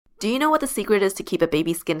Do you know what the secret is to keep a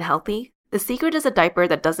baby's skin healthy? The secret is a diaper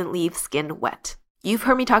that doesn't leave skin wet. You've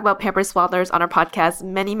heard me talk about Pampers Swaddlers on our podcast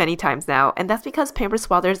many times now, and that's because Pampers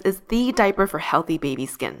Swaddlers is the diaper for healthy baby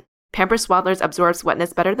skin. Pampers Swaddlers absorbs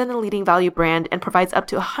wetness better than the leading value brand and provides up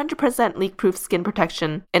to 100% leak-proof skin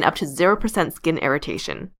protection and up to 0% skin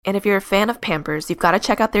irritation. And if you're a fan of Pampers, you've got to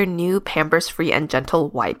check out their new Pampers Free and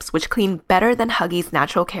Gentle wipes, which clean better than Huggies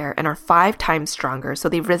Natural Care and are 5 times stronger, so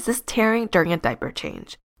they resist tearing during a diaper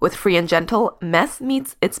change. With Free and Gentle, mess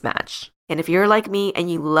meets its match. And if you're like me and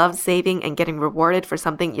you love saving and getting rewarded for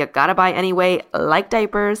something you gotta buy anyway, like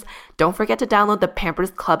diapers, don't forget to download the Pampers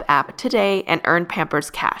Club app today and earn Pampers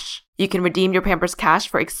Cash. You can redeem your Pampers Cash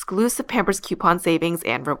for exclusive Pampers coupon savings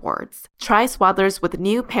and rewards. Try Swaddlers with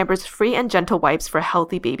new Pampers Free and Gentle wipes for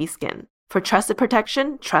healthy baby skin. For trusted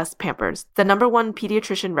protection, trust Pampers, the #1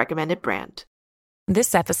 pediatrician recommended brand.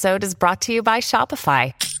 This episode is brought to you by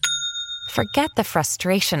Shopify. Forget the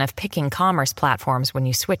frustration of picking commerce platforms when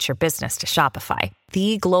you switch your business to Shopify,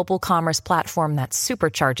 the global commerce platform that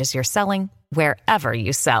supercharges your selling wherever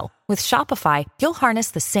you sell. With Shopify, you'll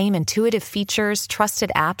harness the same intuitive features,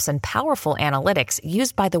 trusted apps, and powerful analytics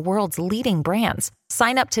used by the world's leading brands.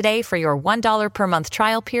 Sign up today for your $1 per month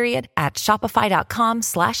trial period at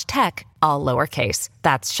shopify.com/tech, all lowercase.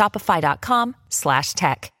 That's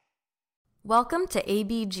shopify.com/tech. Welcome to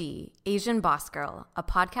ABG, Asian Boss Girl, a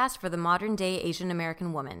podcast for the modern-day Asian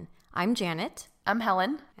American woman. I'm Janet. I'm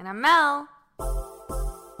Helen. And I'm Mel.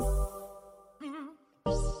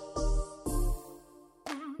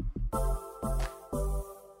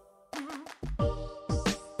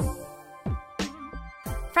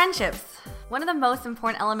 Friendships, one of the most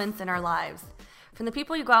important elements in our lives. From the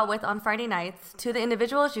people you go out with on Friday nights to the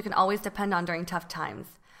individuals you can always depend on during tough times.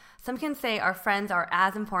 Some can say our friends are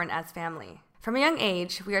as important as family. From a young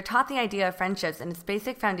age, we are taught the idea of friendships and its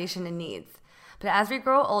basic foundation and needs. But as we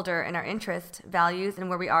grow older and our interests, values, and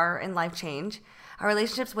where we are in life change, our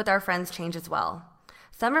relationships with our friends change as well.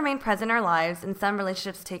 Some remain present in our lives, and some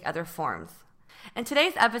relationships take other forms. In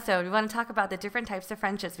today's episode, we want to talk about the different types of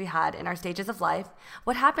friendships we had in our stages of life,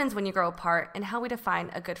 what happens when you grow apart, and how we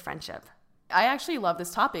define a good friendship. I actually love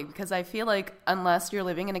this topic because I feel like unless you're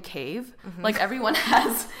living in a cave, like everyone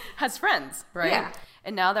has friends, right? Yeah.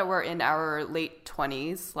 And now that we're in our late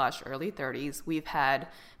 20s/early 30s, we've had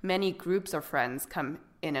many groups of friends come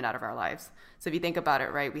in and out of our lives. So if you think about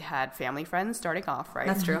it, right, we had family friends starting off, right?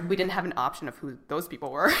 That's true. We didn't have an option of who those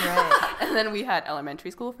people were. Right. And then we had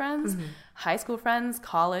elementary school friends, high school friends,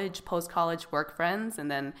 college, post-college work friends,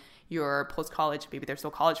 and then your post-college, maybe they're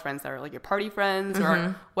still college friends that are like your party friends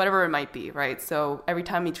or whatever it might be, right? So every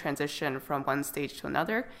time you transition from one stage to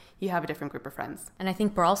another, you have a different group of friends. And I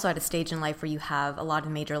think we're also at a stage in life where you have a lot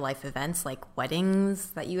of major life events like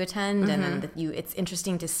weddings that you attend, and then it's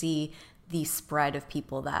interesting to see the spread of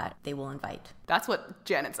people that they will invite. That's what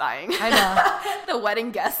Janet's eyeing. I know. The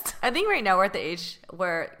wedding guest. I think right now we're at the age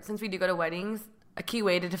where, since we do go to weddings, a key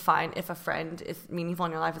way to define if a friend is meaningful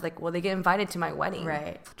in your life is like, well, they get invited to my wedding.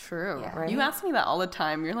 Right. True. Yeah, right? You ask me that all the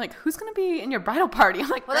time. You're like, who's going to be in your bridal party? I'm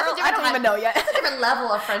like, Well, girl, I don't even know yet. That's a different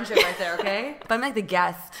level of friendship right there, okay? But I'm like the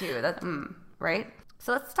guest, too. That's, right?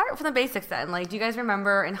 So let's start from the basics then. Like, do you guys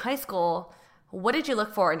remember in high school, what did you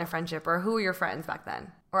look for in a friendship, or who were your friends back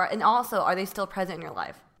then? And also, are they still present in your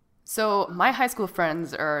life? So my high school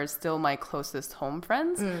friends are still my closest home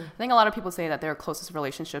friends. I think a lot of people say that their closest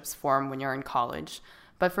relationships form when you're in college.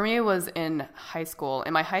 But for me, it was in high school.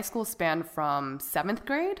 And my high school spanned from 7th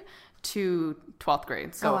grade to 12th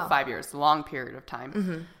grade. So 5 years, a long period of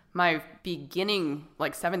time. My beginning,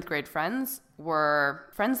 7th grade friends were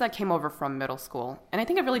friends that came over from middle school. And I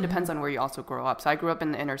think it really depends on where you also grow up. So I grew up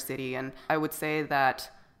in the inner city, and I would say that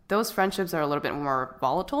those friendships are a little bit more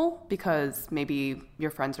volatile because maybe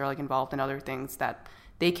your friends are involved in other things that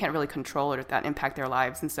they can't really control or that impact their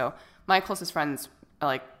lives. And so my closest friends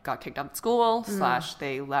got kicked out of school /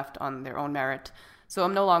 they left on their own merit. So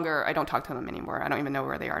I don't talk to them anymore. I don't even know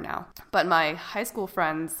where they are now. But my high school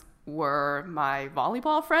friends were my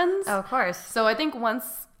volleyball friends. Oh, of course. So I think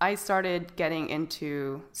once I started getting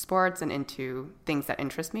into sports and into things that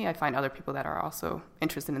interest me, I find other people that are also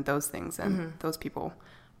interested in those things. And those people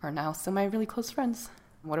are now still my really close friends.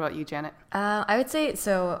 What about you, Janet? I would say,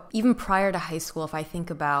 so even prior to high school, if I think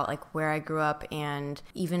about where I grew up and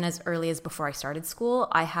even as early as before I started school,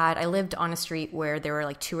 I lived on a street where there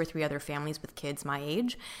were 2 or 3 other families with kids my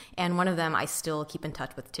age. And one of them I still keep in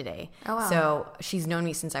touch with today. Oh, wow. So she's known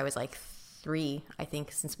me since I was 3, I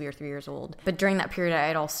think, since we were 3 years old. But during that period, I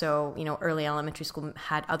had also, early elementary school,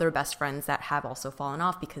 had other best friends that have also fallen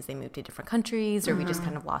off because they moved to different countries or we just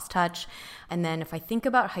kind of lost touch. And then if I think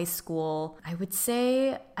about high school, I would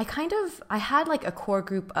say I had like a core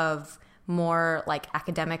group of more like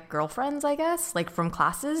academic girlfriends, I guess, like from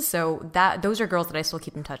classes. So those are girls that I still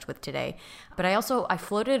keep in touch with today. But I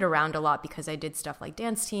floated around a lot because I did stuff like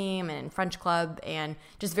dance team and French club and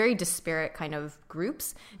just very disparate kind of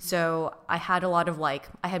groups. So I had a lot of I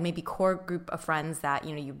had maybe core group of friends that,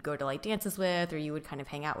 you'd go to like dances with or you would kind of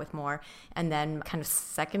hang out with more. And then kind of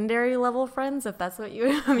secondary level friends, if that's what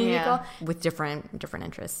you call, with different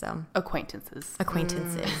interests. So Acquaintances,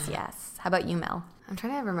 yes. How about you, Mel? I'm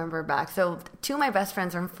trying to remember back. So 2 of my best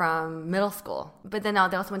friends are from middle school, but then they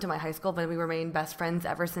also went to my high school, but we remained best friends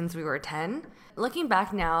ever since we were 10. Looking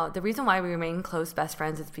back now, the reason why we remain close best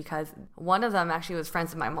friends is because one of them actually was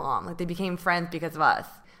friends with my mom. Like they became friends because of us.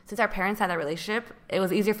 Since our parents had that relationship, it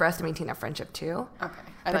was easier for us to maintain a friendship too. Okay.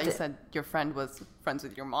 I thought you said your friend was friends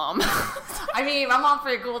with your mom. I mean, my mom's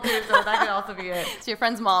pretty cool too, so that could also be it. So your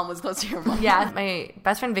friend's mom was close to your mom. Yeah, my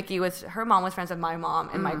best friend Vicky her mom was friends with my mom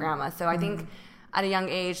and my grandma. So I think at a young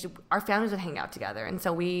age, our families would hang out together. And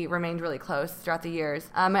so we remained really close throughout the years.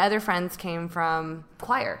 My other friends came from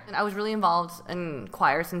choir. And I was really involved in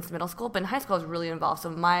choir since middle school, but in high school I was really involved. So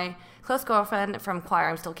my close girlfriend from choir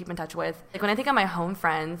I still keep in touch with. Like when I think of my home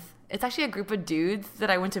friends, it's actually a group of dudes that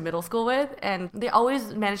I went to middle school with. And they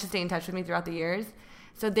always managed to stay in touch with me throughout the years.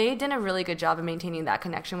 So they did a really good job of maintaining that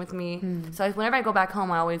connection with me. So whenever I go back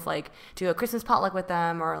home, I always do a Christmas potluck with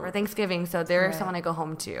them or Thanksgiving. So they're someone I go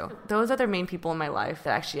home to. Those are the main people in my life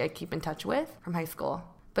that actually I keep in touch with from high school.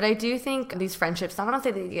 But I do think these friendships, I don't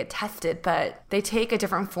say they get tested, but they take a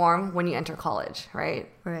different form when you enter college, right?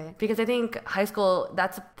 Right. Because I think high school,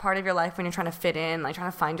 that's a part of your life when you're trying to fit in, trying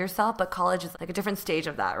to find yourself. But college is a different stage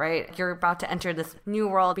of that, right? You're about to enter this new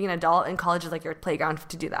world, being an adult, and college is your playground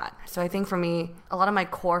to do that. So I think for me, a lot of my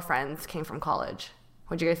core friends came from college.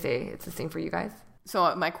 Would you guys say it's the same for you guys?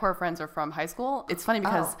 So my core friends are from high school. It's funny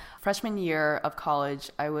because freshman year of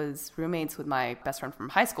college, I was roommates with my best friend from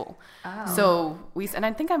high school. So and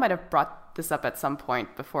I think I might have brought this up at some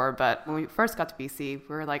point before, but when we first got to BC,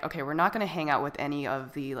 we were like, okay, we're not going to hang out with any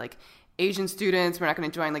of the Asian students. We're not going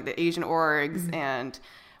to join the Asian orgs. And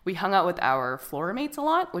we hung out with our floor mates a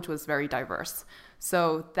lot, which was very diverse.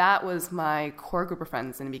 So that was my core group of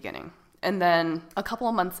friends in the beginning. And then a couple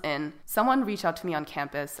of months in, someone reached out to me on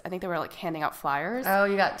campus. I think they were handing out flyers. Oh,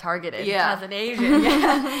 you got targeted as an Asian.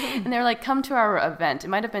 And they're like, come to our event. It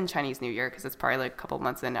might have been Chinese New Year because it's probably a couple of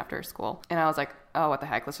months in after school. And I was like, oh, what the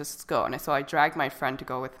heck? Let's just go. And so I dragged my friend to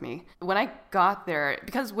go with me. When I got there,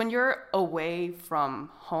 because when you're away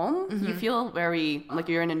from home, you feel very like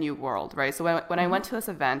you're in a new world, right? So when I went to this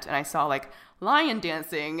event and I saw lion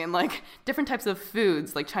dancing and different types of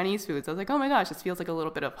foods, like Chinese foods, I was like, oh my gosh, this feels like a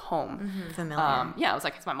little bit of home. Familiar. I was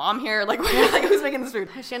like, is my mom here? Who's making this food?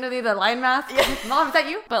 Is she underneath the lion mask? Yeah. Mom, is that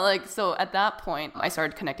you? But so at that point, I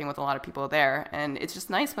started connecting with a lot of people there. And it's just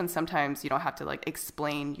nice when sometimes you don't have to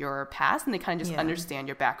explain your past and they kind of just understand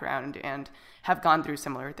your background and have gone through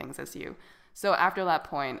similar things as you. So after that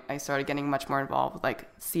point, I started getting much more involved with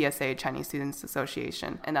CSA, Chinese Students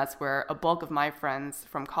Association. And that's where a bulk of my friends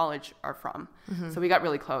from college are from. So we got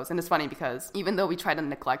really close. And it's funny because even though we tried to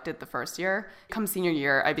neglect it the first year, come senior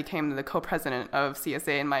year, I became the co-president of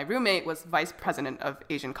CSA and my roommate was vice president of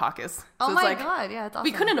Asian Caucus. Oh so my God, yeah, that's awesome.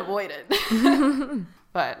 We couldn't avoid it.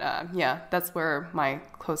 But that's where my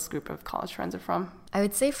close group of college friends are from. I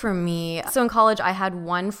would say for me, so in college, I had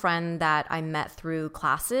one friend that I met through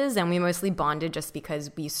classes, and we mostly bonded just because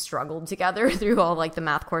we struggled together through all the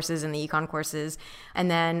math courses and the econ courses. And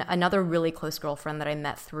then another really close girlfriend that I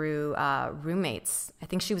met through roommates. I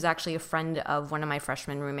think she was actually a friend of one of my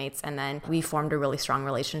freshman roommates, and then we formed a really strong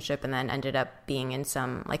relationship and then ended up being in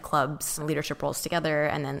some clubs, leadership roles together,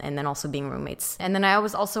 and then also being roommates. And then I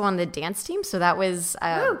was also on the dance team, so that was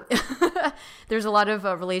there's a lot of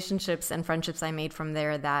relationships and friendships I made from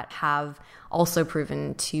there that have also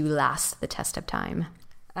proven to last the test of time.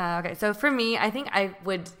 Okay, so for me, I think I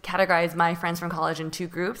would categorize my friends from college in 2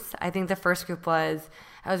 groups. I think the first group was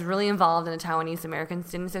I was really involved in the Taiwanese American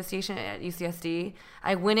Student Association at UCSD.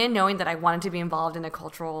 I went in knowing that I wanted to be involved in a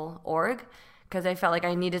cultural org because I felt like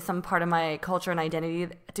I needed some part of my culture and identity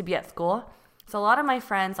to be at school. So a lot of my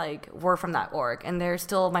friends were from that org, and they're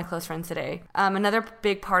still my close friends today. Another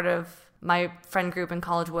big part of my friend group in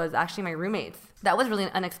college was actually my roommates. That was really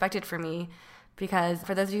unexpected for me because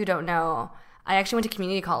for those of you who don't know, I actually went to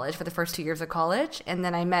community college for the first 2 years of college, and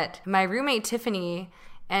then I met my roommate Tiffany,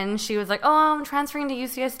 And she was like, oh, I'm transferring to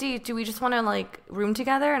UCSD. Do we just want to like room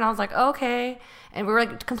together? And I was like, okay. And we were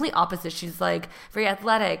like complete opposites. She's like very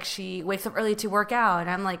athletic. She wakes up early to work out. And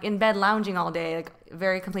I'm like in bed lounging all day, like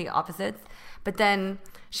very complete opposites. But then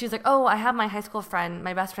she's like, oh, I have my high school friend.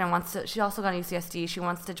 My best friend she also got UCSD. She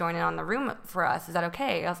wants to join in on the room for us. Is that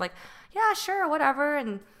okay? I was like, yeah, sure, whatever.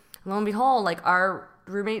 And lo and behold, like our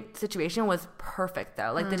roommate situation was perfect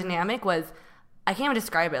though. Like the dynamic was, I can't even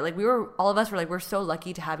describe it. Like all of us were like, we're so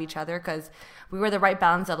lucky to have each other because we were the right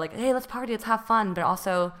balance of like, hey, let's party, let's have fun. But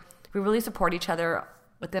also we really support each other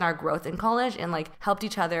within our growth in college and like helped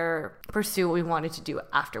each other pursue what we wanted to do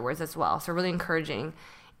afterwards as well. So really encouraging.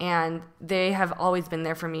 And they have always been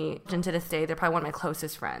there for me. And to this day, they're probably one of my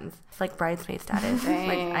closest friends. It's like bridesmaid status.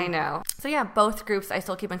 Like, I know. So yeah, both groups, I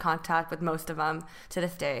still keep in contact with most of them to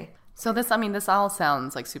this day. So this all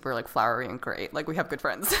sounds like super like flowery and great. Like we have good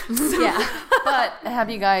friends. Yeah. But have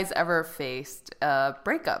you guys ever faced a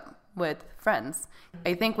breakup with friends?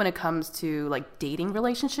 I think when it comes to like dating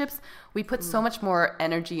relationships, we put so much more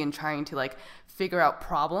energy in trying to like figure out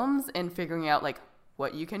problems and figuring out like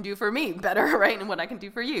what you can do for me better, right? And what I can do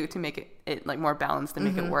for you to make it like more balanced and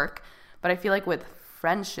make it work. But I feel like with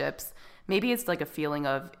friendships, maybe it's like a feeling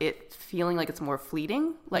of it feeling like it's more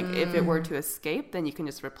fleeting. Like if it were to escape, then you can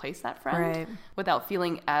just replace that friend without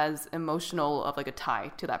feeling as emotional of like a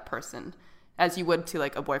tie to that person as you would to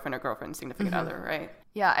like a boyfriend or girlfriend, significant other, right?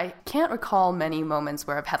 Yeah, I can't recall many moments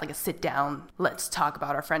where I've had like a sit down, let's talk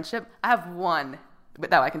about our friendship. I have one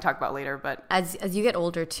that I can talk about later, but as you get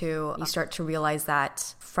older too, you start to realize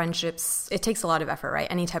that friendships, it takes a lot of effort, right?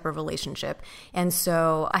 Any type of relationship. And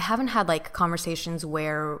so I haven't had like conversations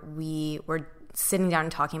where we were sitting down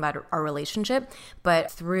and talking about our relationship, but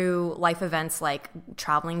through life events like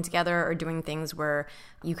traveling together or doing things where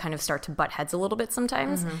you kind of start to butt heads a little bit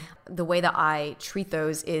sometimes. The way that I treat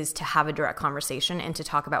those is to have a direct conversation and to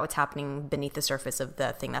talk about what's happening beneath the surface of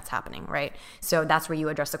the thing that's happening, right? So that's where you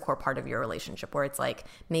address the core part of your relationship, where it's like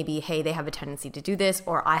maybe, hey, they have a tendency to do this,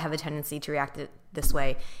 or I have a tendency to react this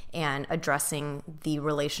way, and addressing the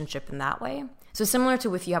relationship in that way. So similar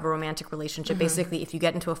to if you have a romantic relationship, basically if you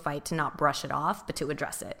get into a fight, to not brush it off, but to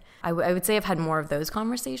address it. I would say I've had more of those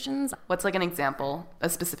conversations. What's like an example, a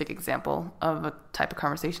specific example of a type of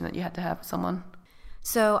conversation that you had to have with someone?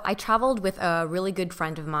 So I traveled with a really good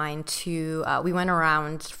friend of mine we went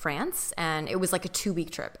around France, and it was like a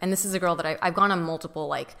 2-week trip. And this is a girl that I've gone on multiple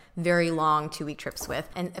like very long 2-week trips with.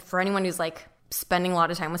 And for anyone who's like spending a lot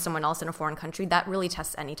of time with someone else in a foreign country, that really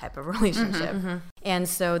tests any type of relationship. And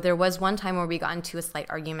so there was one time where we got into a slight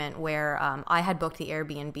argument where I had booked the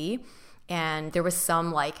Airbnb, and there was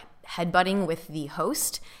some like headbutting with the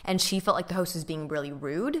host, and she felt like the host was being really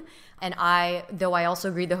rude. And though I also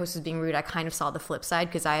agreed the host was being rude, I kind of saw the flip side,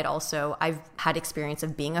 because I've had experience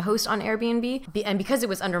of being a host on Airbnb. And because it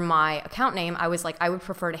was under my account name, I was like, I would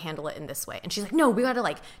prefer to handle it in this way. And she's like, no, we got to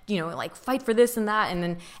like fight for this and that.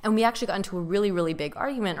 And we actually got into a really, really big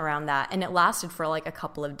argument around that. And it lasted for like a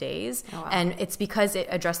couple of days. Oh, wow. And it's because it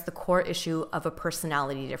addressed the core issue of a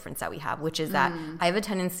personality difference that we have, which is that I have a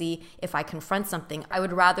tendency, if I confront something, I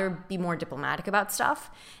would rather be more diplomatic about stuff.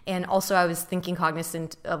 And also I was thinking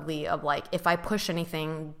cognizantly of like, if I push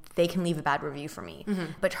anything, they can leave a bad review for me.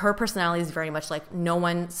 But her personality is very much like, no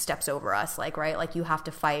one steps over us, like, right? Like you have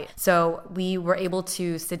to fight. So we were able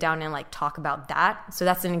to sit down and like talk about that. So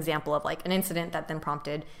that's an example of like an incident that then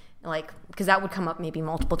prompted, like, because that would come up maybe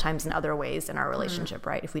multiple times in other ways in our relationship,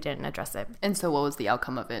 right? If we didn't address it. And so what was the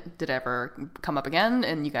outcome of it? Did it ever come up again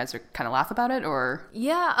and you guys are kind of laugh about it, or?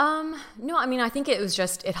 Yeah, no, I mean, I think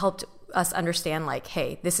it helped us understand like,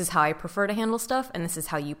 hey, this is how I prefer to handle stuff, and this is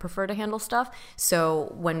how you prefer to handle stuff.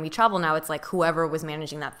 So when we travel now, it's like whoever was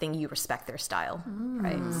managing that thing, you respect their style,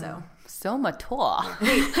 right? So mature.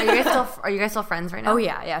 Wait, are you guys still friends right now? Oh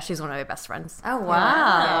yeah, she's one of my best friends. Oh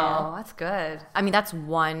wow, that's good. I mean, that's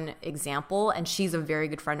one example, and she's a very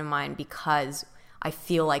good friend of mine because I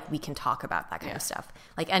feel like we can talk about that kind of stuff.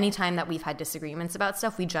 Like anytime that we've had disagreements about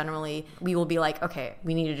stuff, we will be like, okay,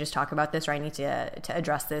 we need to just talk about this, or I need to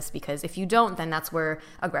address this, because if you don't, then that's where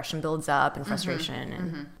aggression builds up and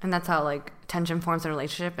frustration. And that's how like tension forms in a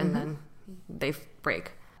relationship, and then they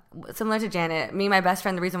break. Similar to Janet, me and my best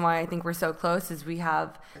friend, the reason why I think we're so close is we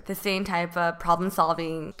have the same type of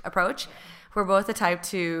problem-solving approach. We're both the type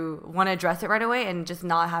to want to address it right away and just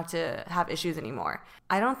not have to have issues anymore.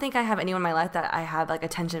 I don't think I have anyone in my life that I have like a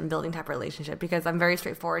tension-building type of relationship, because I'm very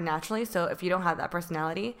straightforward naturally. So if you don't have that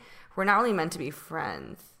personality, we're not really meant to be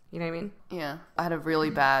friends. You know what I mean? Yeah. I had a really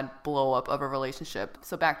bad blow-up of a relationship.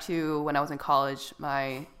 So back to when I was in college,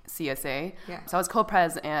 my CSA. Yeah. So I was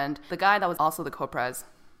co-pres, and the guy that was also the co-pres,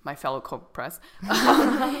 my fellow co-pres,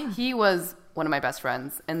 he was one of my best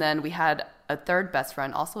friends. And then we had a third best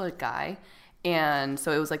friend, also a guy. And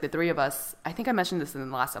so it was like the three of us. I think I mentioned this in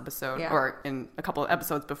the last episode or in a couple of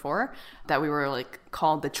episodes before, that we were like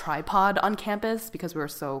called the tripod on campus because we were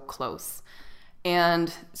so close.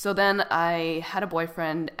 And so then I had a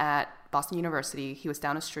boyfriend at Boston University. He was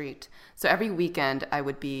down the street. So every weekend I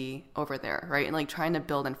would be over there, right? And like trying to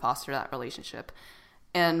build and foster that relationship.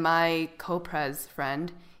 And my co-pres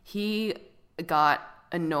friend, he got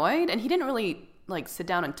annoyed and he didn't really like sit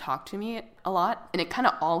down and talk to me a lot. And it kind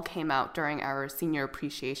of all came out during our senior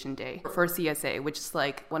appreciation day for CSA, which is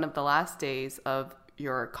like one of the last days of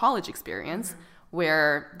your college experience,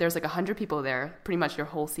 where there's like 100 people there, pretty much your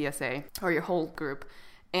whole CSA or your whole group.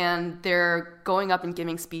 And they're going up and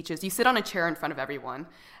giving speeches. You sit on a chair in front of everyone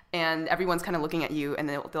and everyone's kind of looking at you, and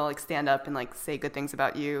they'll like stand up and like say good things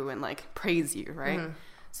about you and like praise you, right?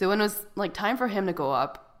 So when it was like time for him to go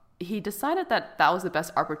up, he decided that that was the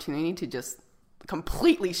best opportunity to just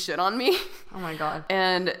completely shit on me. Oh my God.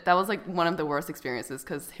 And that was like one of the worst experiences,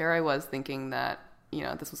 because here I was thinking that, you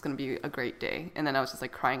know, this was going to be a great day. And then I was just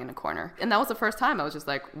like crying in a corner. And that was the first time I was just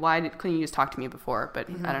like, couldn't you just talk to me before? But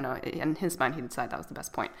I don't know. In his mind, he decided that was the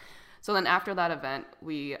best point. So then after that event,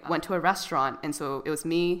 we went to a restaurant. And so it was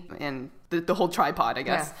me and the whole tripod, I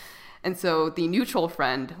guess. Yeah. And so the neutral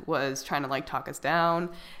friend was trying to like talk us down.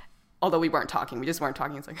 Although we weren't talking. We just weren't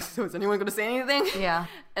talking. It's like, so is anyone going to say anything? Yeah.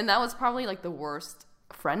 And that was probably like the worst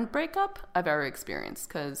friend breakup I've ever experienced,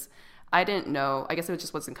 because I didn't know. I guess it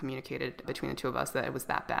just wasn't communicated between the two of us that it was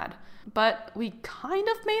that bad. But we kind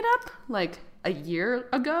of made up like a year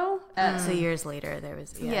ago. So years later, there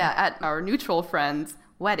was... Yeah, at our neutral friend's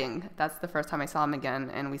wedding. That's the first time I saw him again.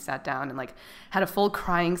 And we sat down and like had a full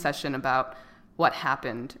crying session about what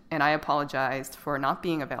happened. And I apologized for not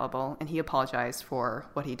being available, and he apologized for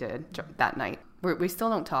what he did that night. We still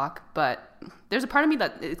don't talk, but there's a part of me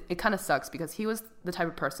that it kind of sucks, because he was the type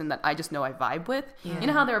of person that I just know I vibe with. Yeah. You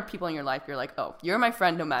know how there are people in your life, you're like, oh, you're my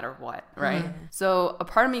friend no matter what, right? Mm-hmm. So a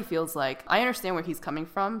part of me feels like I understand where he's coming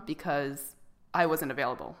from, because I wasn't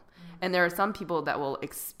available. Mm-hmm. And there are some people that will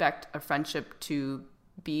expect a friendship to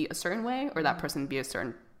be a certain way, or that person be a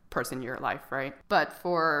certain person in your life, right? But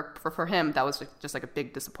for him, that was just like a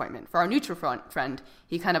big disappointment. For our neutral friend,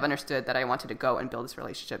 he kind of understood that I wanted to go and build this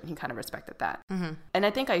relationship, and he kind of respected that. Mm-hmm. And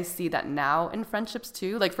I think I see that now in friendships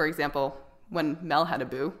too. Like, for example, when Mel had a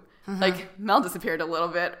boo, like Mel disappeared a little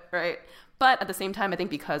bit, right? But at the same time, I think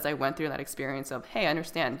because I went through that experience of, hey, I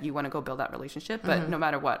understand you want to go build that relationship, but no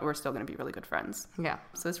matter what, we're still going to be really good friends. Yeah.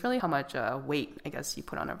 So it's really how much weight, I guess, you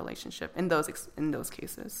put on a relationship in those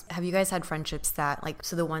cases. Have you guys had friendships that, like,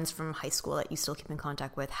 so the ones from high school that you still keep in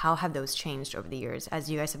contact with, how have those changed over the years as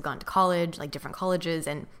you guys have gone to college, like different colleges,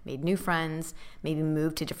 and made new friends, maybe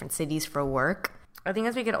moved to different cities for work? I think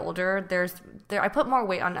as we get older, I put more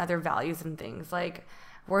weight on other values and things. Like,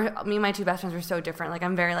 me and my two best friends are so different. Like,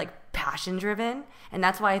 I'm very like passion driven, and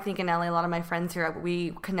that's why I think in LA a lot of my friends here,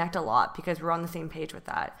 we connect a lot because we're on the same page with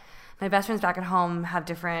that. My best friends back at home have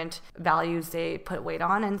different values they put weight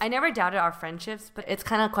on, and I never doubted our friendships, but it's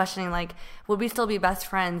kind of questioning, like, would we still be best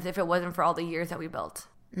friends if it wasn't for all the years that we built?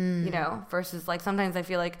 You know, versus like sometimes I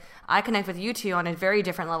feel like I connect with you two on a very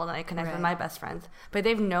different level than I connect with my best friends, but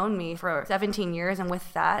they've known me for 17 years, and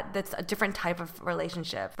with that's a different type of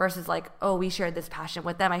relationship versus like, oh, we shared this passion.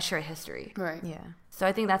 With them, I share history. Right. Yeah. So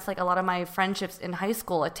I think that's like a lot of my friendships in high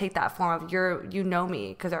school take that form of you know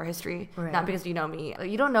me because our history, not because you know me.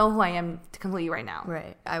 You don't know who I am completely right now.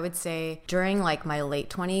 Right. I would say during like my late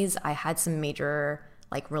 20s, I had some major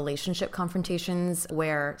like relationship confrontations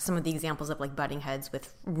where some of the examples of like butting heads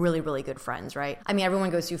with really, really good friends, right? I mean, everyone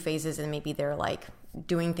goes through phases and maybe they're like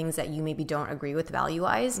doing things that you maybe don't agree with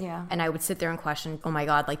value-wise. Yeah. And I would sit there and question, oh my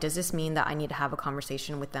God, like, does this mean that I need to have a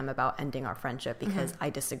conversation with them about ending our friendship because I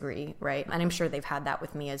disagree, right? And I'm sure they've had that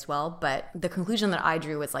with me as well. But the conclusion that I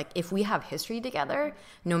drew was like, if we have history together,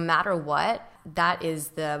 no matter what, that is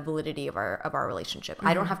the validity of our relationship.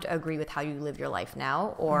 I don't have to agree with how you live your life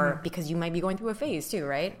now, or because you might be going through a phase too,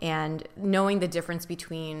 right? And knowing the difference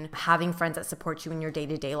between having friends that support you in your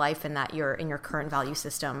day-to-day life and that you're in your current value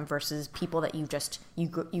system versus people that you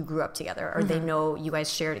grew up together, or they know you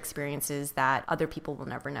guys shared experiences that other people will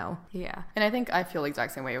never know. Yeah. And I think I feel the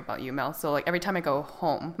exact same way about you, Mel. So like every time I go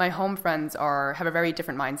home, my home friends have a very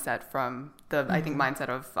different mindset from the I think mindset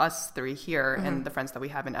of us three here and the friends that we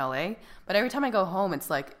have in LA. But every time I go home, it's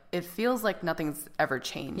like it feels like nothing's ever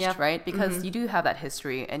changed, right? Because you do have that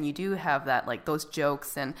history and you do have that like those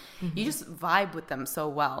jokes, and you just vibe with them so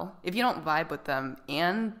well. If you don't vibe with them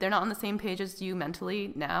and they're not on the same page as you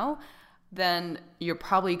mentally now, then you're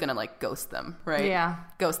probably gonna like ghost them, right? Yeah.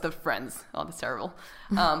 Ghost the friends. Oh, that's terrible.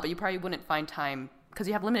 But you probably wouldn't find time because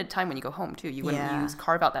you have limited time when you go home too. You wouldn't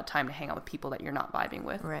carve out that time to hang out with people that you're not vibing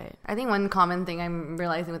with. Right. I think one common thing I'm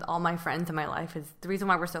realizing with all my friends in my life is the reason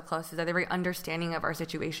why we're so close is that they're very understanding of our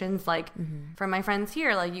situations. Like from my friends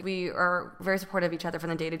here, like we are very supportive of each other from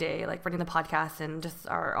the day to day, like running the podcast and just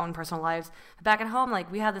our own personal lives. But back at home,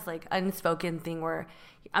 like we have this like unspoken thing where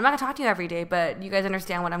I'm not gonna talk to you every day, but you guys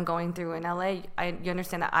understand what I'm going through in LA. You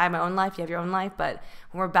understand that I have my own life, you have your own life, but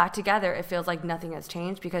when we're back together, it feels like nothing has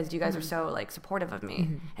changed because you guys are so like supportive of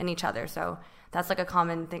me and each other. So that's like a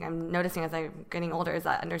common thing I'm noticing as I'm getting older is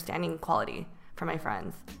that understanding quality for my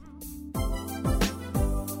friends.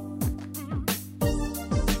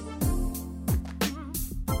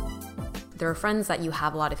 There are friends that you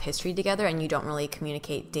have a lot of history together and you don't really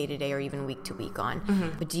communicate day to day or even week to week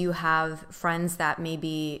on. But do you have friends that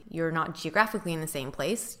maybe you're not geographically in the same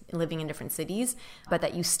place, living in different cities, but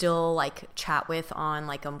that you still like chat with on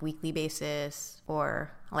like a weekly basis?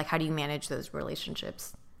 Or like how do you manage those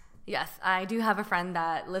relationships? Yes, I do have a friend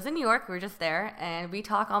that lives in New York. We're just there, and we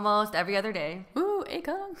talk almost every other day. Ooh,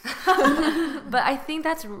 ACOM. But I think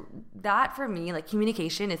that for me, like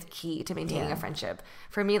communication is key to maintaining a friendship.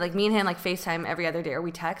 For me, like me and him, like FaceTime every other day or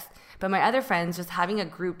we text. But my other friends, just having a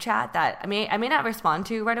group chat that I may not respond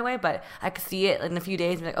to right away, but I could see it in a few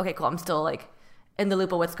days and be like, okay, cool, I'm still like in the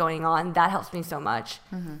loop of what's going on. That helps me so much.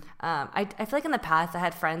 I feel like in the past I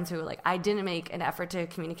had friends who like I didn't make an effort to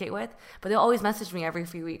communicate with, but they'll always message me every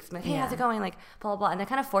few weeks, like, hey, how's it going, like blah blah blah, and that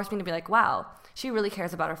kind of forced me to be like, wow, she really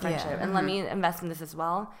cares about our friendship and let me invest in this as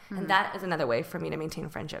well. And that is another way for me to maintain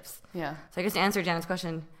friendships. So I guess to answer Janet's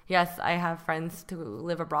question, yes, I have friends who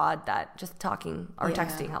live abroad that just talking or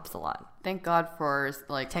texting helps a lot. Thank God for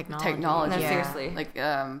like technology. No, seriously. Like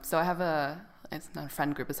so I have it's not a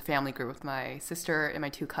friend group, it's a family group with my sister and my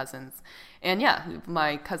 2 cousins. And yeah,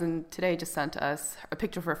 my cousin today just sent us a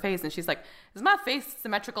picture of her face and she's like, is my face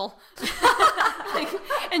symmetrical? Like,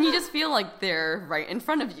 and you just feel like they're right in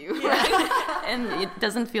front of you. Right? And it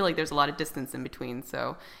doesn't feel like there's a lot of distance in between.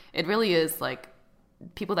 So it really is like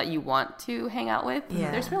people that you want to hang out with.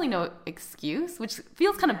 There's really no excuse, which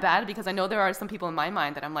feels kind of bad because I know there are some people in my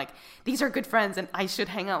mind that I'm like, these are good friends and I should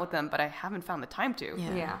hang out with them, but I haven't found the time to.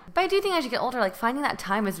 But I do think as you get older, like finding that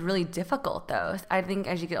time is really difficult though. I think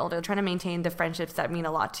as you get older, trying to maintain the friendships that mean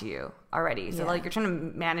a lot to you already. So like you're trying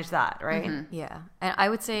to manage that, right? And I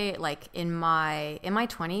would say like in my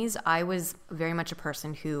 20s, I was very much a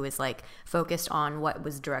person who was like focused on what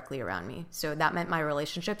was directly around me. So that meant my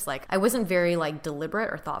relationships, like I wasn't very like deliberate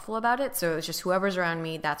or thoughtful about it. So it was just whoever's around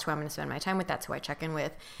me, that's who I'm going to spend my time with. That's who I check in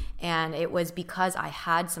with. And it was because I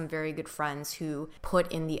had some very good friends who put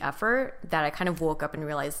in the effort that I kind of woke up and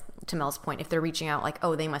realized, to Mel's point, if they're reaching out, like,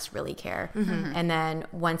 oh, they must really care. And then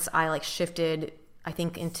once I like shifted, I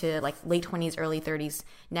think into like late 20s, early 30s,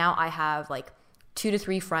 now I have like 2 to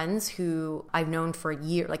 3 friends who I've known for a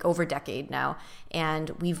year, like over a decade now. And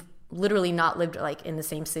we've literally not lived like in the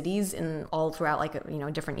same cities in all throughout like, you know,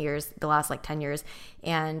 different years, the last like 10 years.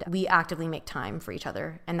 And we actively make time for each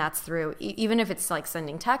other. And that's through, even if it's like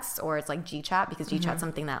sending texts or it's like GChat, because GChat's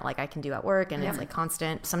something that like I can do at work and it's like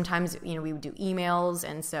constant. Sometimes, you know, we would do emails.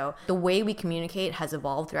 And so the way we communicate has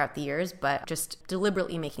evolved throughout the years, but just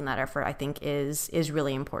deliberately making that effort, I think is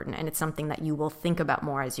really important. And it's something that you will think about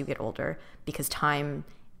more as you get older because time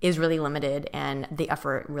is really limited and the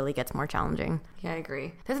effort really gets more challenging. Yeah, I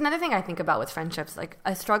agree. There's another thing I think about with friendships. Like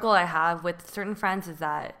a struggle I have with certain friends is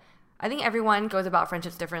that I think everyone goes about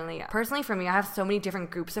friendships differently. Personally, for me, I have so many different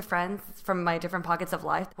groups of friends from my different pockets of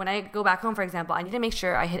life. When I go back home, for example, I need to make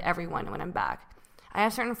sure I hit everyone when I'm back. I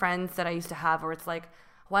have certain friends that I used to have where it's like,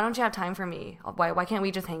 why don't you have time for me? Why can't we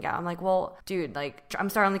just hang out? I'm like, well, dude, like, I'm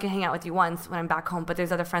sorry I only can hang out with you once when I'm back home, but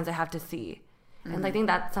there's other friends I have to see. And I think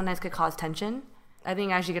that sometimes could cause tension. I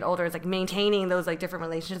think as you get older, it's like maintaining those like different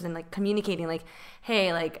relationships and like communicating like,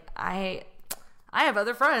 hey, like I have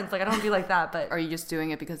other friends. Like I don't be like that, but are you just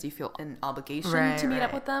doing it because you feel an obligation to meet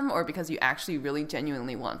up with them or because you actually really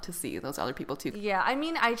genuinely want to see those other people too? Yeah, I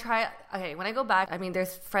mean, when I go back, I mean,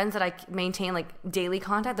 there's friends that I maintain like daily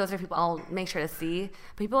contact. Those are people I'll make sure to see.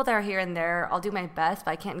 People that are here and there, I'll do my best,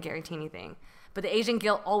 but I can't guarantee anything. But the Asian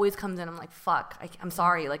guilt always comes in. I'm like, fuck, I'm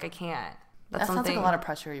sorry. Like I can't. That sounds like a lot of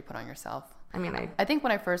pressure you put on yourself. I mean, I think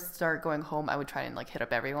when I first started going home, I would try and like hit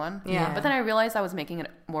up everyone. Yeah. But then I realized I was making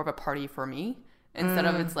it more of a party for me instead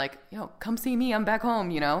of it's like, come see me, I'm back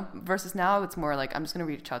home, versus now it's more like I'm just going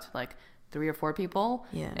to reach out to like 3 or 4 people.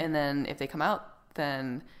 Yeah. And then if they come out,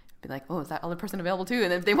 then be like, oh, is that other person available too?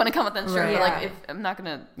 And if they want to come out, then sure. Right. But like, if I'm not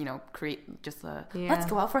going to, create just let's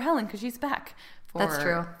go out for Helen because she's back That's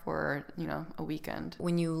true. For, a weekend.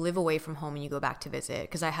 When you live away from home and you go back to visit,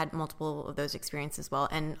 because I had multiple of those experiences as well,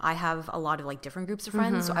 and I have a lot of like different groups of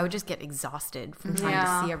friends, so I would just get exhausted from trying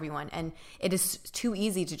to see everyone, and it is too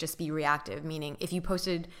easy to just be reactive, meaning if you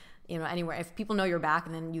posted anywhere, if people know you're back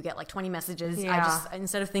and then you get like 20 messages, I just,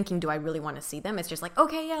 instead of thinking, do I really want to see them? It's just like,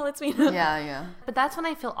 okay, yeah, let's meet. Yeah. But that's when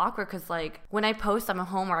I feel awkward because like when I post, I'm at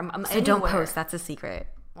home or I'm So anywhere. don't post. That's a secret.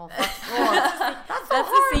 Well, That's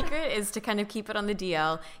the secret, is to kind of keep it on the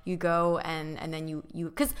DL. You go and then you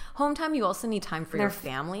because home time, you also need time for your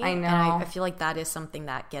family. I know. And I feel like that is something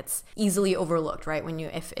that gets easily overlooked, right? When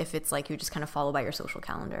if it's like you just kind of follow by your social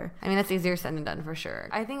calendar. I mean, that's easier said than done for sure.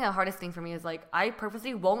 I think the hardest thing for me is like I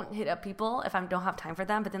purposely won't hit up people if I don't have time for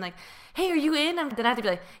them. But then like, hey, are you in? Then I have to be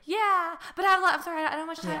like, yeah, but I'm sorry, I don't have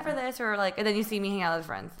much time for this, or like, and then you see me hang out with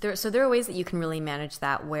friends. There are ways that you can really manage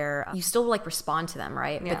that where you still like respond to them,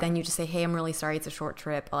 right? Yeah. But then you just say, hey, I'm really sorry, it's a short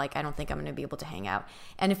trip. Like, I don't think I'm going to be able to hang out.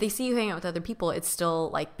 And if they see you hang out with other people, it's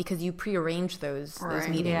still like, because you prearrange those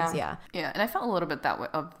meetings. Yeah. And I felt a little bit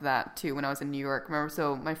of that too when I was in New York. Remember,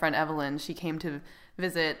 so my friend Evelyn, she came to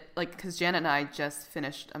visit, like, because Janet and I just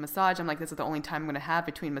finished a massage. I'm like, this is the only time I'm going to have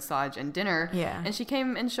between massage and dinner. Yeah. And she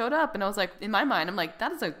came and showed up, and I was like, in my mind, I'm like,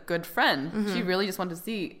 that is a good friend. She really just wanted to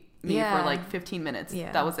see me for like 15 minutes.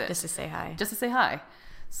 Yeah. That was it. Just to say hi.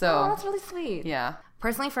 So Oh, that's really sweet. yeah.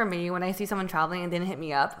 Personally, for me, when I see someone traveling and they didn't hit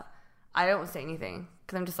me up, I don't say anything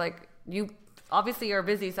because I'm just like, you obviously are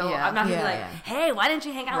busy, so I'm not gonna be like, hey, why didn't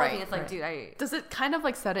you hang out with me? It's like, dude, Does it kind of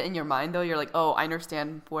like set it in your mind though? You're like, oh, I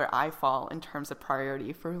understand where I fall in terms of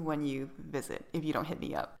priority for when you visit if you don't hit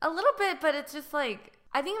me up. a little bit, but it's just like,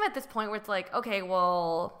 I think I'm at this point where it's like, okay,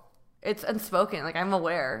 well, it's unspoken. Like, I'm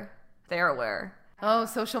aware. They're aware. Oh,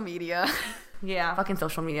 social media. Yeah. Fucking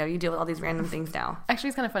social media. You deal with all these random things now. Actually,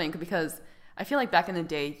 it's kind of funny because I feel like back in the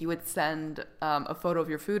day, you would send a photo of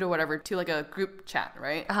your food or whatever to like a group chat,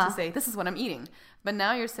 right? To say, this is what I'm eating. But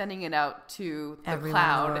now you're sending it out to the Everyone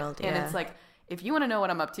cloud. in the world, And it's like, if you want to know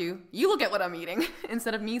what I'm up to, you look at what I'm eating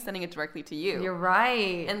instead of me sending it directly to you. You're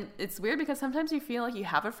right. And it's weird because sometimes you feel like you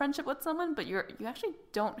have a friendship with someone, but you actually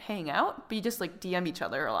don't hang out, but you just like DM each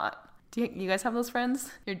other a lot. Do you guys have those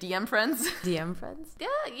friends? Your DM friends? DM friends?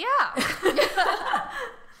 Yeah.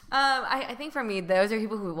 I think for me, those are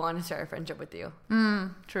people who want to start a friendship with you.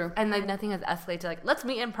 True. And like nothing has escalated to like, let's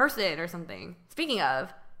meet in person or something. Speaking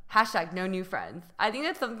of, hashtag no new friends. I think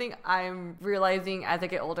that's something I'm realizing as I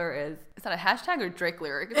get older is that a hashtag or Drake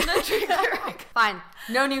lyric? Isn't that Drake lyric? fine,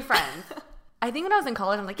 no new friends. I think when I was in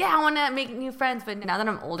college, I'm like, yeah, I want to make new friends. But now that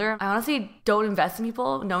I'm older, I honestly don't invest in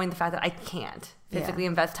people knowing the fact that I can't physically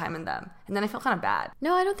invest time in them. And then I feel kind of bad.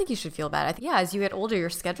 No, I don't think you should feel bad. As you get older, your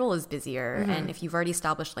schedule is busier. And if you've already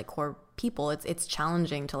established like core people, it's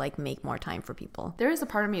challenging to like make more time for people. There is a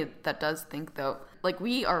part of me that does think though, like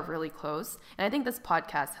we are really close. And I think this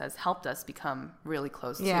podcast has helped us become really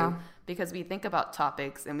close too. Because we think about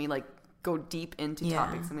topics and we like go deep into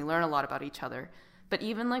topics and we learn a lot about each other. But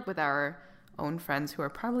even like with our own friends who are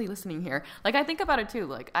probably listening here, like I think about it too,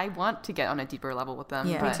 like I want to get on a deeper level with them.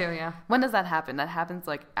 Me too. When does that happen? That happens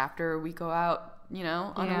like after we go out,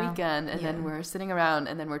 on a weekend, and then we're sitting around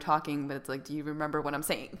and then we're talking, but it's like, do you remember what I'm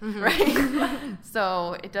saying? Right?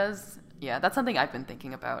 So it does. Yeah, that's something I've been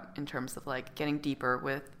thinking about in terms of like getting deeper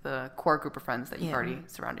with the core group of friends that you've already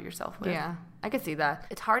surrounded yourself with. Yeah, I could see that.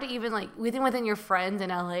 It's hard to even like within your friends in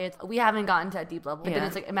LA. We haven't gotten to that deep level. But then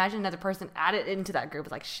it's like imagine another person added into that group.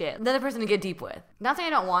 It's like shit, another person to get deep with. Not saying I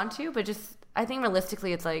don't want to, but just I think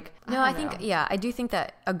realistically, it's like I do think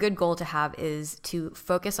that a good goal to have is to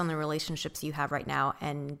focus on the relationships you have right now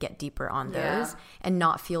and get deeper on those, and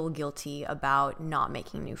not feel guilty about not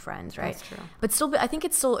making new friends. Right? That's true. But still, I think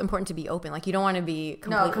it's still important to be open. Like you don't want to be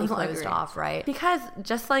completely closed off, right? Because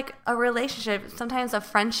just like a relationship, sometimes a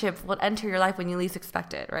friendship will enter your life when you least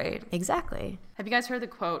expect it, right? Exactly. Have you guys heard the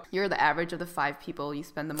quote, you're the average of the 5 people you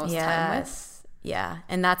spend the most time with? Yeah,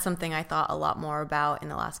 and that's something I thought a lot more about in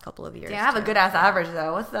the last couple of years. Yeah, I have a good ass average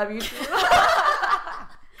though. What's up, you two?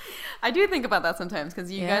 I do think about that sometimes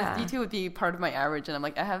because you two would be part of my average, and I'm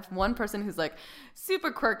like, I have one person who's like super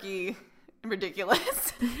quirky and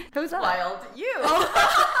ridiculous. Who's that? Wild. You.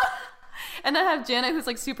 And I have Janet who's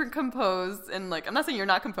like super composed, and like I'm not saying you're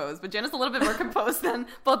not composed, but Janet's a little bit more composed than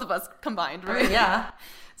both of us combined, right? Yeah.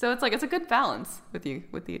 So it's like it's a good balance with you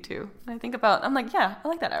two. And I think about, I'm like, yeah, I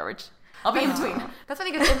like that average. I'll be in between. That's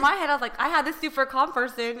funny because in my head I was like, I had this super calm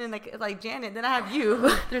person and like Janet, then I have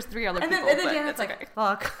you. There's 3 other people. And then but Janet's it's like, okay.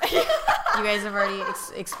 fuck. You guys have already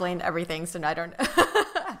explained everything, so I don't.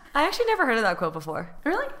 I actually never heard of that quote before.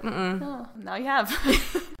 Really? Oh, now you have.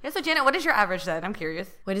 Yeah, so Janet, what is your average then? I'm curious.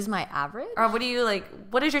 What is my average? Or what do you like?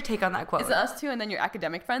 What is your take on that quote? Is it us two and then your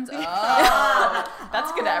academic friends? Oh,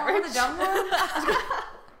 that's a good average. The dumb one?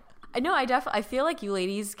 No, I feel like you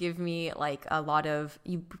ladies give me like a lot of,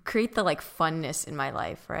 you create the like funness in my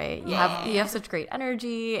life, right? You have such great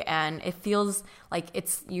energy, and it feels like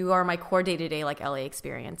you are my core day-to-day like LA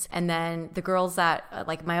experience. And then the girls that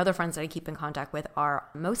like my other friends that I keep in contact with are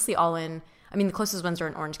mostly all in, I mean, the closest ones are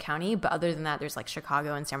in Orange County, but other than that, there's like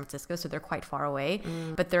Chicago and San Francisco, so they're quite far away.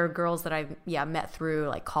 But there are girls that I've met through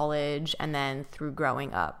like college and then through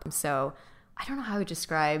growing up. So I don't know how to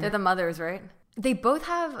describe. They're the mothers, right? They both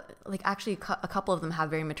have, like, actually a couple of them have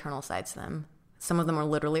very maternal sides to them. Some of them are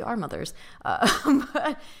literally our mothers.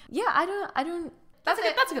 But yeah, I don't. That's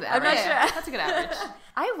a good average. I'm not sure. That's a good average.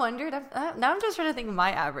 I wondered, now I'm just trying to think of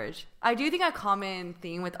my average. I do think a common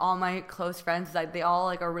theme with all my close friends is that they all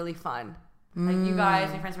like are really fun. Like you guys,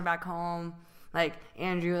 my friends from back home, like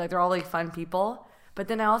Andrew, like they're all like fun people. But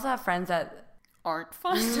then I also have friends that aren't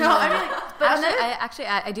fun. No, I mean, but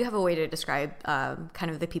I do have a way to describe kind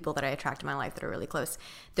of the people that I attract in my life that are really close.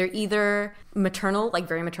 They're either maternal, like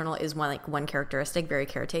very maternal is one characteristic, very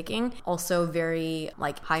caretaking, also very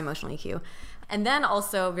like high emotional EQ, and then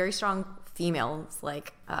also very strong females,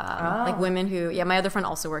 like women who, my other friend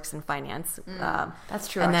also works in finance. That's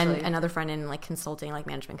true. And actually. then another friend in like consulting, like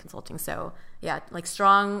management consulting. So yeah, like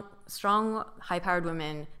strong, high-powered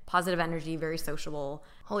women, positive energy, very sociable.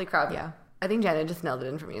 Holy crap. Yeah. I think Janet just nailed it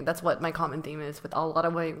in for me. That's what my common theme is with a lot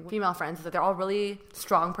of my female friends, is that they're all really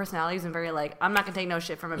strong personalities and very like, I'm not going to take no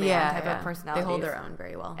shit from a man type of personalities. They hold their own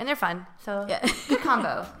very well. And they're fun. So good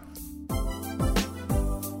combo.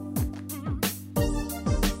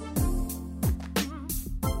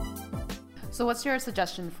 So what's your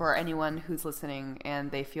suggestion for anyone who's listening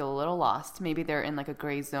and they feel a little lost? Maybe they're in like a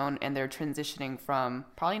gray zone and they're transitioning from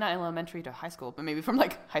probably not elementary to high school, but maybe from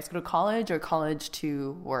like high school to college or college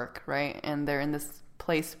to work, right? And they're in this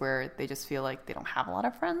place where they just feel like they don't have a lot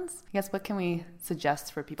of friends. I guess what can we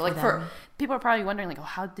suggest for people? For people are probably wondering like,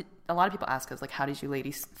 a lot of people ask us like, how did you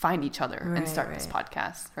ladies find each other and start this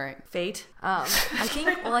podcast, right? Fate. I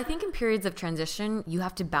think in periods of transition, you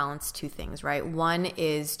have to balance two things, right? One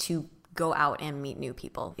is to go out and meet new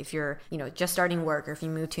people if you're, just starting work or if you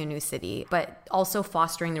move to a new city, but also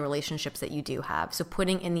fostering the relationships that you do have. So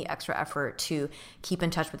putting in the extra effort to keep in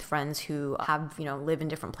touch with friends who have, live in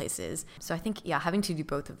different places. So I think, having to do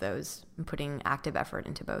both of those and putting active effort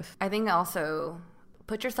into both. I think also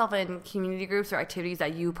put yourself in community groups or activities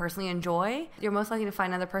that you personally enjoy. You're most likely to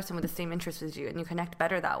find another person with the same interests as you, and you connect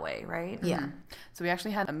better that way, right? Yeah. So we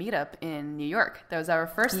actually had a meetup in New York. That was our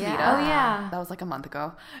first meetup. Oh, yeah. That was like a month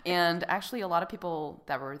ago. And actually a lot of people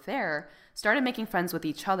that were there started making friends with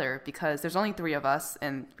each other because there's only 3 of us,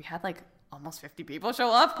 and we had like almost 50 people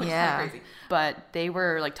show up, which is kind of crazy. But they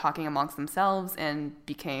were like talking amongst themselves and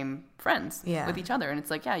became friends with each other. And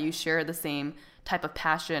it's like, you share the same type of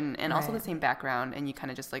passion and also the same background, and you kind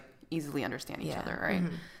of just like easily understand each other, right?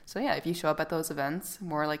 So if you show up at those events,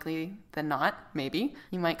 more likely than not, maybe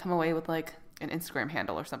you might come away with like an Instagram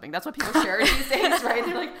handle or something. That's what people share these days, right?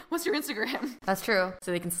 They're like, what's your Instagram? That's true.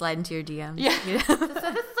 So they can slide into your DM. Yeah. So this is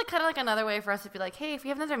like kind of like another way for us to be like, hey, if you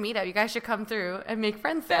have another meetup, you guys should come through and make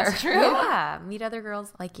friends there. That's true. Yeah. Meet other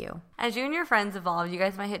girls like you. As you and your friends evolve, you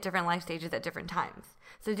guys might hit different life stages at different times.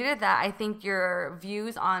 So due to that, I think your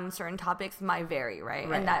views on certain topics might vary, right?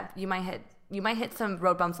 And that you might hit some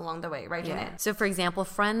road bumps along the way, right, Janet? So for example,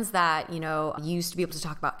 friends that, used to be able to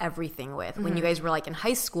talk about everything with, when you guys were like in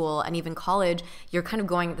high school and even college, you're kind of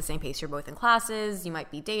going at the same pace. You're both in classes, you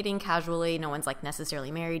might be dating casually, no one's like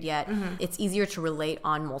necessarily married yet. It's easier to relate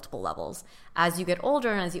on multiple levels. As you get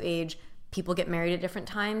older and as you age, people get married at different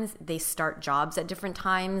times. They start jobs at different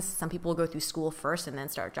times. Some people go through school first and then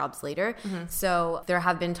start jobs later. So there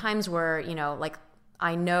have been times where, like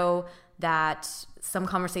I know that some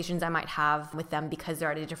conversations I might have with them because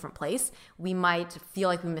they're at a different place, we might feel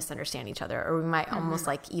like we misunderstand each other, or we might almost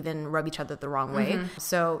like even rub each other the wrong way.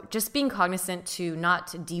 So just being cognizant to not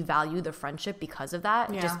devalue the friendship because of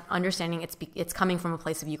that, just understanding it's coming from a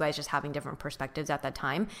place of you guys just having different perspectives at that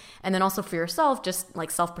time. And then also for yourself, just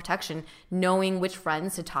like self-protection, knowing which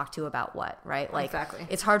friends to talk to about what, right? Like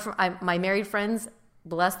it's hard for my married friends,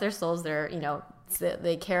 bless their souls, they're,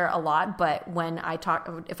 they care a lot, but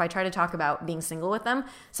if I try to talk about being single with them,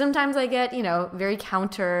 sometimes I get, very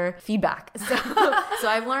counter feedback. So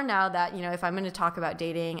I've learned now that, if I'm going to talk about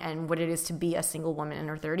dating and what it is to be a single woman in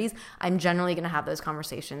her 30s, I'm generally going to have those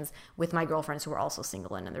conversations with my girlfriends who are also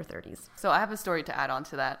single and in their 30s. So I have a story to add on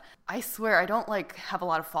to that. I swear I don't like have a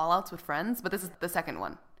lot of fallouts with friends, but this is the second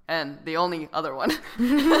one. and the only other one.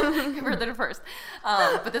 Heard it first.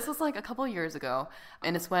 But this was like a couple of years ago,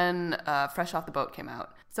 and it's when Fresh Off the Boat came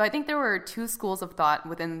out. So I think there were two schools of thought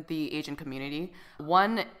within the Asian community.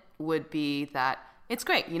 One would be that it's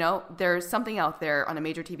great, you know, there's something out there on a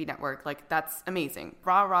major TV network, like that's amazing.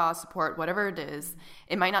 Rah, support, whatever it is.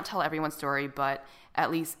 It might not tell everyone's story, but at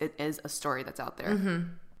least it is a story that's out there.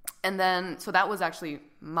 And then, so that was actually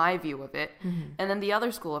my view of it. And then the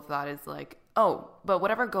other school of thought is like, oh, but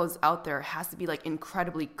whatever goes out there has to be like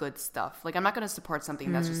incredibly good stuff. Like I'm not going to support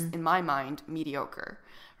something that's just, in my mind, mediocre,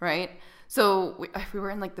 right? So we were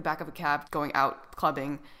in like the back of a cab going out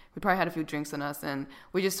clubbing. We probably had a few drinks on us, and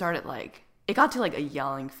we just started like, it got to like a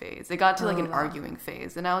yelling phase. It got to like an arguing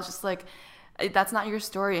phase. And I was just like, that's not your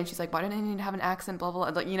story. And she's like, why do I need to have an accent, blah,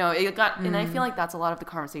 blah, blah. Like, you know, it got, and I feel like that's a lot of the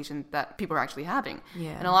conversation that people are actually having.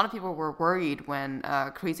 Yeah. And a lot of people were worried when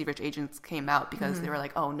Crazy Rich Asians came out, because they were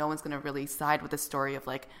like, oh, no one's going to really side with the story of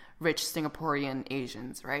like rich Singaporean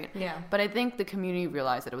Asians, right? Yeah. But I think the community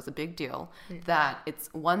realized that it was a big deal, that it's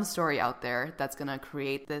one story out there that's going to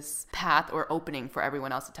create this path or opening for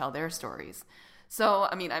everyone else to tell their stories. So,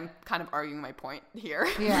 I mean, I'm kind of arguing my point here.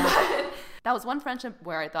 Yeah. That was one friendship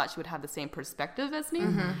where I thought she would have the same perspective as me.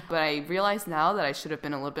 But I realize now that I should have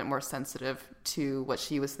been a little bit more sensitive to what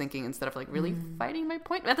she was thinking instead of like really fighting my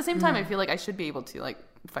point. At the same time, I feel like I should be able to like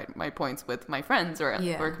fight my points with my friends or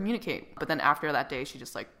communicate. But then after that day, she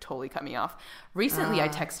just like totally cut me off. Recently, I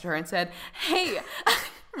texted her and said, hey,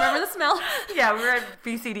 remember the smell? Yeah, we were at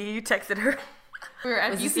BCD. You texted her. We were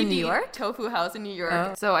at BCD, in New York? Tofu House in New York.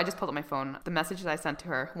 Oh. So I just pulled up my phone. The message that I sent to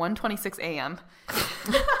her, 1:26 a.m.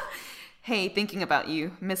 Hey, thinking about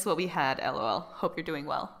you. Miss what we had, LOL. Hope you're doing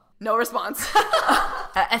well. No response.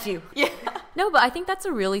 F you. Yeah. No, but I think that's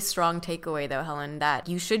a really strong takeaway, though, Helen, that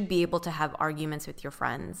you should be able to have arguments with your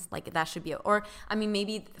friends. Like, that should be, or, I mean,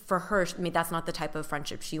 maybe for her, that's not the type of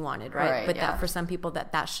friendship she wanted, right? But that for some people,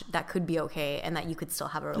 that could be okay, and that you could still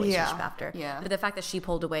have a relationship after. Yeah. But the fact that she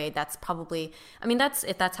pulled away, that's probably, I mean,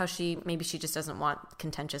 if that's how maybe she just doesn't want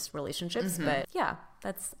contentious relationships, but yeah.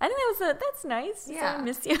 I think that's nice. Yeah. I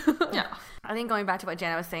miss you. Yeah. I think going back to what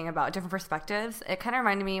Jana was saying about different perspectives, it kind of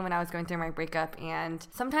reminded me when I was going through my breakup, and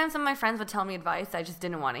sometimes some of my friends would tell me advice I just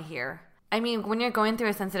didn't want to hear. I mean, when you're going through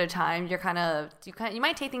a sensitive time, you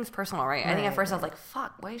might take things personal, right? I think at first I was like,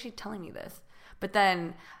 fuck, why is she telling me this? But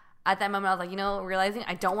then at that moment I was like, you know, realizing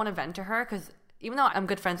I don't want to vent to her, because even though I'm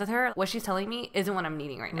good friends with her, what she's telling me isn't what I'm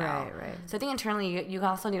needing right now. Right. So I think internally, you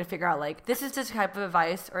also need to figure out, like, this is the type of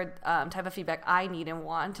advice or type of feedback I need and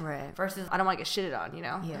want, versus I don't want to get shitted on, you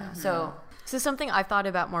know? Yeah. So something I've thought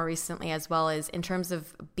about more recently as well is in terms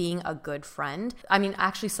of being a good friend. I mean,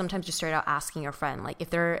 actually sometimes just straight out asking your friend, like if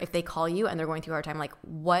they call you and they're going through a hard time, like,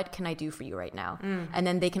 what can I do for you right now? And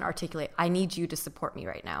then they can articulate, I need you to support me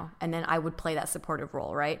right now. And then I would play that supportive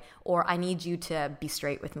role, right? Or I need you to be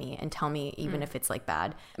straight with me and tell me even if it's like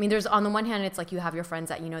bad. I mean, there's on the one hand, it's like you have your friends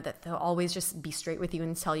that you know that they'll always just be straight with you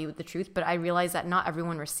and tell you the truth. But I realize that not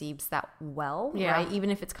everyone receives that well, right? Even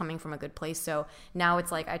if it's coming from a good place. So now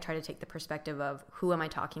it's like I try to take the perspective of who am I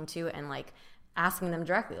talking to and like asking them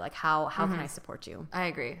directly, like how can I support you? I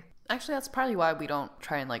agree. Actually, that's probably why we don't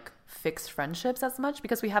try and like fix friendships as much,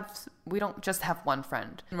 because we don't just have one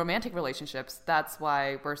friend. In romantic relationships, that's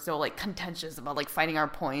why we're so like contentious about like fighting our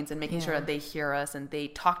points and making sure that they hear us and they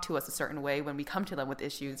talk to us a certain way when we come to them with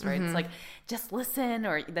issues, right? It's like, just listen,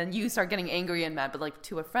 or then you start getting angry and mad. But like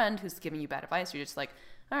to a friend who's giving you bad advice, you're just like,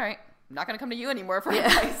 all right, I'm not going to come to you anymore for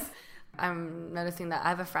advice. I'm noticing that I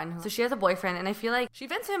have a friend so she has a boyfriend, and I feel like she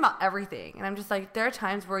vents to him about everything, and I'm just like, there are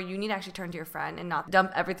times where you need to actually turn to your friend and not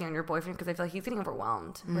dump everything on your boyfriend, because I feel like he's getting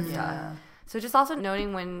overwhelmed with stuff. So just also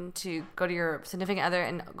noting when to go to your significant other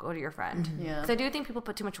and go to your friend. Because I do think people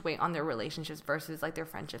put too much weight on their relationships versus like their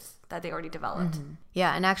friendships that they already developed.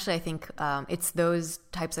 Yeah, and actually I think it's those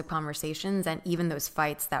types of conversations and even those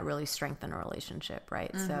fights that really strengthen a relationship,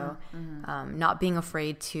 right? So not being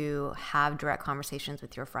afraid to have direct conversations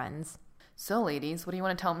with your friends. So ladies, what do you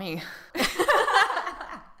want to tell me?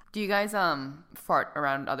 Do you guys fart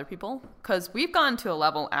around other people? Because we've gone to a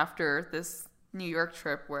level after this New York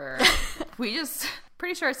trip where we just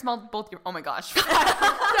pretty sure I smelled both your. Oh my gosh! No,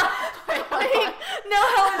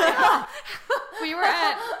 we were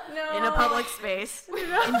at in a public space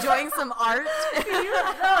enjoying some art.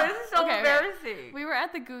 No, this is so embarrassing. Okay. We were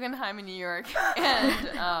at the Guggenheim in New York, and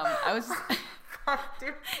I was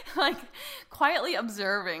like quietly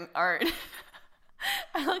observing art.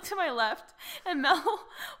 I look to my left, and Mel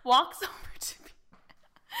walks over to me.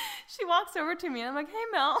 She walks over to me, and I'm like, "Hey,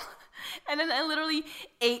 Mel." And then I literally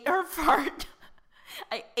ate her fart.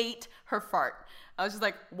 I ate her fart. I was just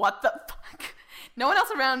like, what the fuck? No one else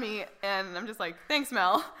around me. And I'm just like, thanks,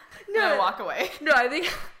 Mel. and walk away. No, I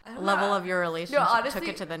think Level of your relationship honestly, took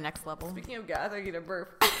it to the next level. Speaking of gas, I get a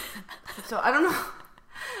burp. So I don't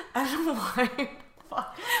know why.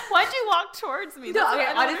 Why'd you walk towards me? No, okay,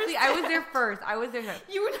 honestly, I was there first.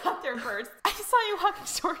 You were not there first. I saw you walking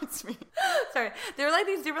towards me. Sorry, they were like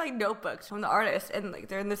these different like notebooks from the artist, and like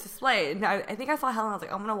they're in this display. And I think I saw Helen. I was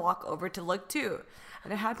like, I'm gonna walk over to look too,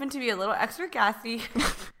 and it happened to be a little extra gassy.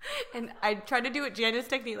 And I tried to do it Janice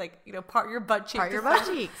technique, like part your butt cheeks. Part your butt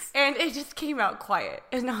cheeks. And it just came out quiet.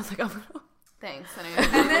 And I was like, Thanks. And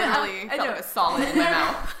I really felt like a solid in my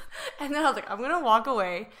mouth. And then I was like, I'm going to walk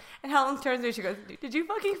away. And Helen turns to me, she goes, did you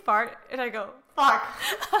fucking fart? And I go, fuck.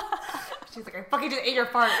 She's like, I fucking just ate your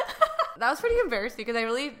fart. That was pretty embarrassing because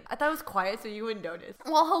I thought it was quiet so you wouldn't notice.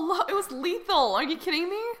 Well, hello. It was lethal. Are you kidding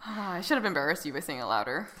me? I should have embarrassed you by saying it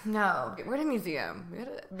louder. No. We're at a museum. We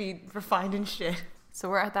gotta be refined and shit. So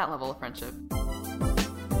we're at that level of friendship.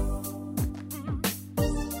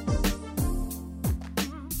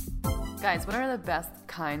 Guys, what are the best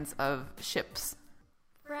kinds of ships?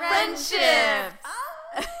 Friendships!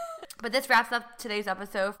 But this wraps up today's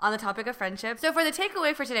episode on the topic of friendship. So for the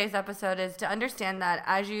takeaway for today's episode is to understand that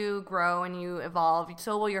as you grow and you evolve,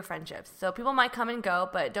 so will your friendships. So people might come and go,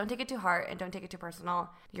 but don't take it too hard and don't take it too personal.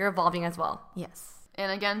 You're evolving as well. Yes.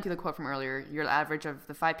 And again, to the quote from earlier, you're the average of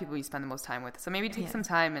the 5 people you spend the most time with. So maybe take some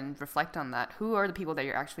time and reflect on that. Who are the people that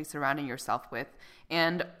you're actually surrounding yourself with?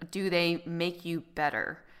 And do they make you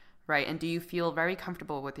better? Right? And do you feel very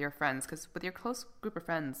comfortable with your friends? Because with your close group of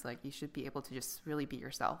friends, like, you should be able to just really be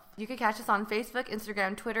yourself. You can catch us on Facebook,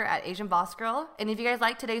 Instagram, Twitter at Asian Boss Girl. And if you guys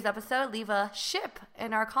like today's episode, leave a ship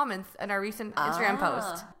in our comments and our recent Instagram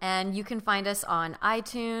post. And you can find us on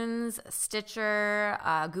iTunes, Stitcher,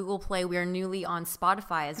 Google Play. We are newly on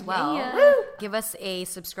Spotify as well. Yeah. Give us a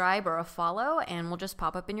subscribe or a follow, and we'll just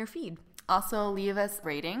pop up in your feed. Also, leave us a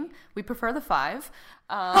rating. We prefer the 5.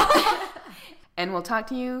 And we'll talk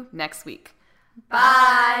to you next week.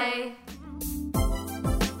 Bye.